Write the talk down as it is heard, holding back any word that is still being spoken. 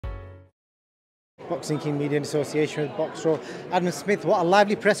Boxing King Media Association with Boxro. Adam Smith, what a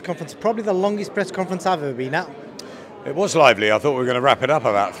lively press conference. Probably the longest press conference I've ever been at. It was lively. I thought we were going to wrap it up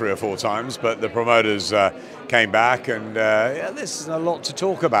about 3 or 4 times, but the promoters came back, and there's a lot to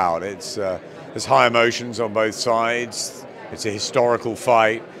talk about. There's high emotions on both sides. It's a historical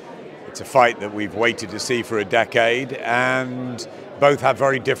fight. It's a fight that we've waited to see for a decade, and both have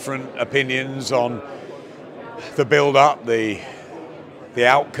very different opinions on the build-up, the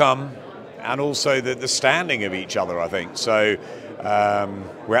outcome, and also the standing of each other, I think. So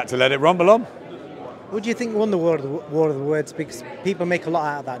we had to let it rumble on. What do you think won the War of the Words? Because people make a lot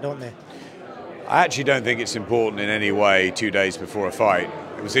out of that, don't they? I actually don't think it's important in any way 2 days before a fight.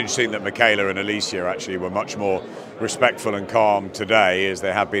 It was interesting that Michaela and Alicia actually were much more respectful and calm today as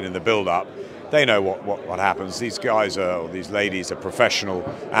they have been in the build-up. They know what happens. These guys or these ladies are professional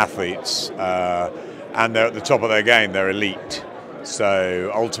athletes, and they're at the top of their game. They're elite.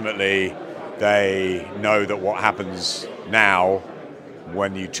 So ultimately, they know that what happens now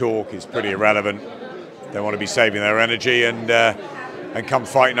when you talk is pretty irrelevant. They want to be saving their energy and come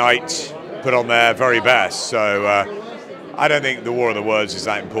fight night, put on their very best. So I don't think the War of the Words is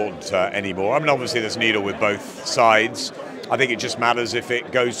that important anymore. I mean, obviously there's needle with both sides. I think it just matters if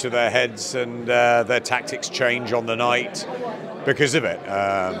it goes to their heads and their tactics change on the night because of it.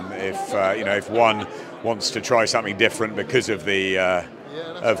 If one wants to try something different because of the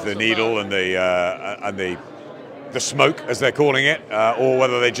needle and the smoke, as they're calling it, or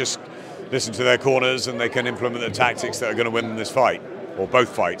whether they just listen to their corners and they can implement the tactics that are going to win this fight, or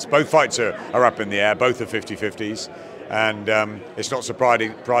both fights. Both fights are up in the air, both are 50-50s, and it's not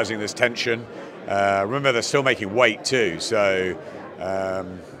surprising there's tension. Remember, they're still making weight too, so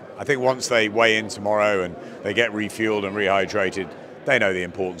I think once they weigh in tomorrow and they get refueled and rehydrated, they know the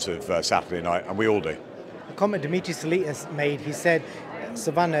importance of Saturday night, and we all do. A comment Dimitris Salitas made, he said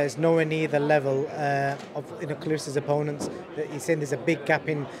Savannah is nowhere near the level of Clarissa's opponents. He's saying there's a big gap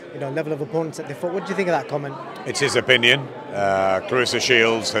in level of opponents that they fought. What do you think of that comment? It's his opinion. Clarissa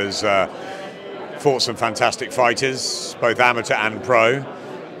Shields has fought some fantastic fighters, both amateur and pro,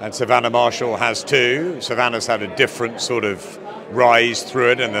 and Savannah Marshall has too. Savannah's had a different sort of rise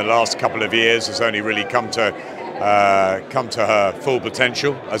through it, and the last couple of years has only really come to her full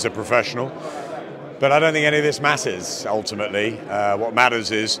potential as a professional. But I don't think any of this matters, ultimately. What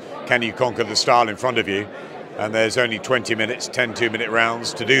matters is, can you conquer the style in front of you? And there's only 20 minutes, 10 2-minute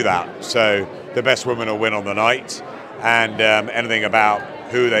rounds to do that. So the best woman will win on the night. And anything about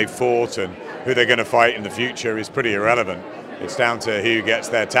who they fought and who they're going to fight in the future is pretty irrelevant. It's down to who gets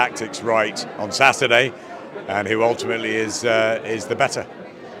their tactics right on Saturday and who ultimately is the better.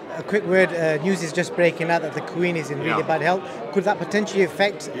 A quick word, news is just breaking out that the Queen is in really bad health. Could that potentially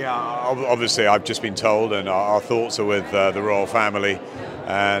affect? Yeah, obviously I've just been told, and our thoughts are with the royal family,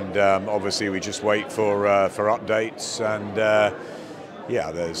 and obviously we just wait for updates, and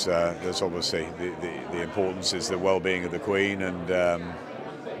there's obviously the importance is the well-being of the Queen and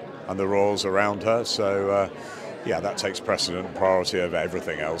the royals around her, so that takes precedent and priority over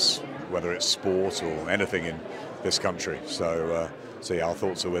everything else, whether it's sport or anything in this country. So our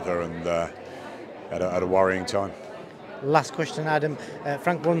thoughts are with her, and at a worrying time. Last question, Adam.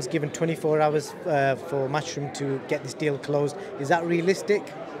 Frank Warren's given 24 hours for Matchroom to get this deal closed. Is that realistic?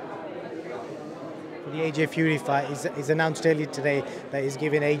 For the AJ Fury fight, he's announced earlier today that he's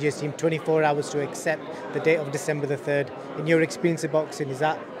giving AJ's team 24 hours to accept the date of December the 3rd. In your experience of boxing, is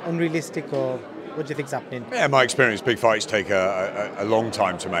that unrealistic, or what do you think's happening? Yeah, in my experience, big fights take a long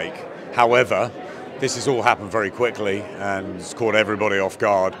time to make. However, this has all happened very quickly and it's caught everybody off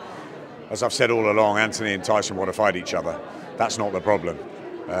guard. As I've said all along, Anthony and Tyson want to fight each other. That's not the problem.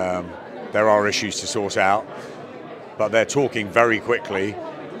 There are issues to sort out, but they're talking very quickly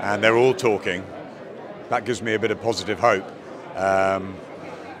and they're all talking. That gives me a bit of positive hope. I'm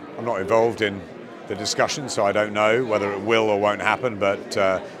not involved in the discussion, so I don't know whether it will or won't happen, but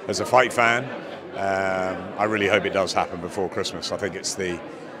as a fight fan, I really hope it does happen before Christmas. I think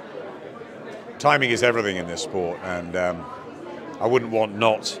timing is everything in this sport, and I wouldn't want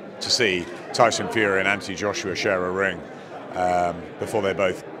not to see Tyson Fury and Anthony Joshua share a ring before they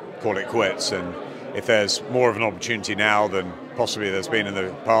both call it quits. And if there's more of an opportunity now than possibly there's been in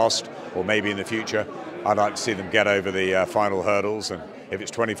the past, or maybe in the future, I'd like to see them get over the final hurdles. And if it's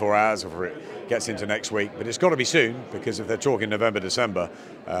 24 hours, or if it gets into next week, but it's got to be soon, because if they're talking November, December,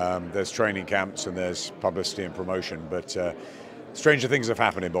 there's training camps and there's publicity and promotion. But stranger things have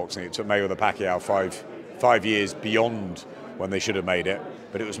happened in boxing. It took Mayweather Pacquiao five years beyond when they should have made it,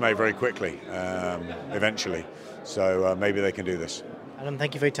 but it was made very quickly, eventually. So maybe they can do this. Adam,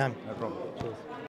 thank you for your time. No problem.